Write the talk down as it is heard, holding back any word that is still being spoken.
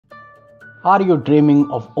Are you dreaming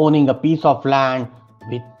of owning a piece of land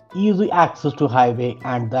with easy access to highway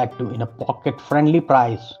and that too in a pocket-friendly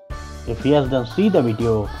price? If yes, then see the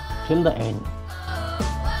video till the end.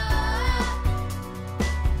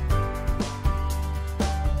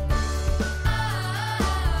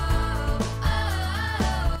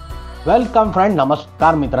 Welcome friend,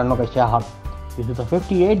 Namaskar मित्रांनो, कसे आहात? This is a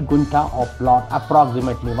 58 gunta of plot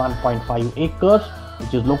approximately 1.5 acres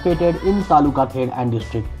which is located in Taluka Khed and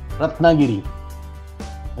district Ratnagiri.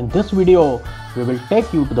 In this video, we will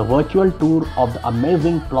take you to the virtual tour of the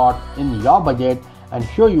amazing plot in your budget and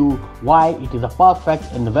show you why it is a perfect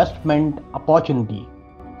investment opportunity.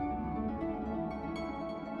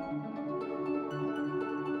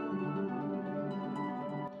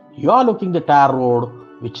 You are looking the tar road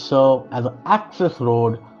which serve as an access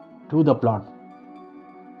road to the plot.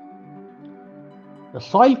 The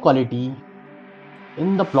soil quality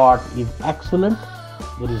in the plot is excellent.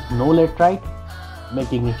 There is no laterite,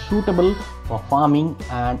 making it suitable for farming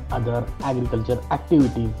and other agriculture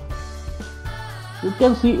activities. You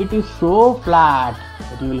can see it is so flat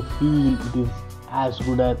that you will feel it is as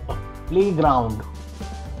good as a playground.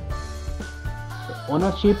 The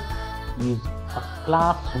ownership is a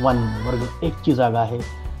class 1 वर्ग 1 की जागा है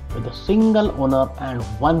with a single owner and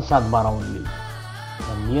one sadbara only.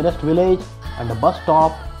 The nearest village and the bus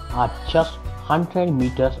stop are just 100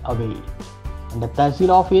 meters away, and the Tehsil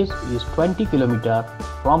office is 20 km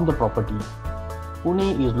from the property.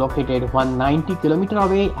 Pune is located 190 km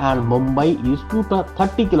away and Mumbai is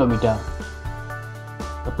 230 km.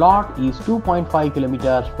 The plot is 2.5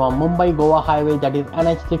 km from Mumbai Goa Highway, that is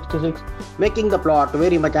NH66, making the plot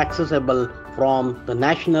very much accessible from the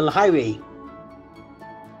national highway.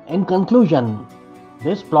 In conclusion,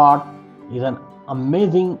 this plot is an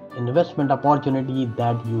amazing investment opportunity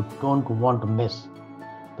that you don't want to miss.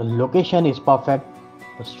 The location is perfect,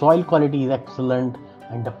 the soil quality is excellent,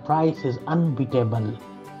 and the price is unbeatable.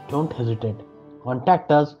 Don't hesitate.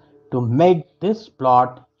 Contact us to make this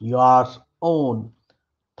plot yours own.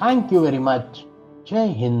 Thank you very much. Jai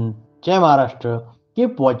Hind, Jai Maharashtra.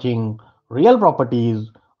 Keep watching Real Properties,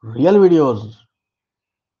 Real Videos.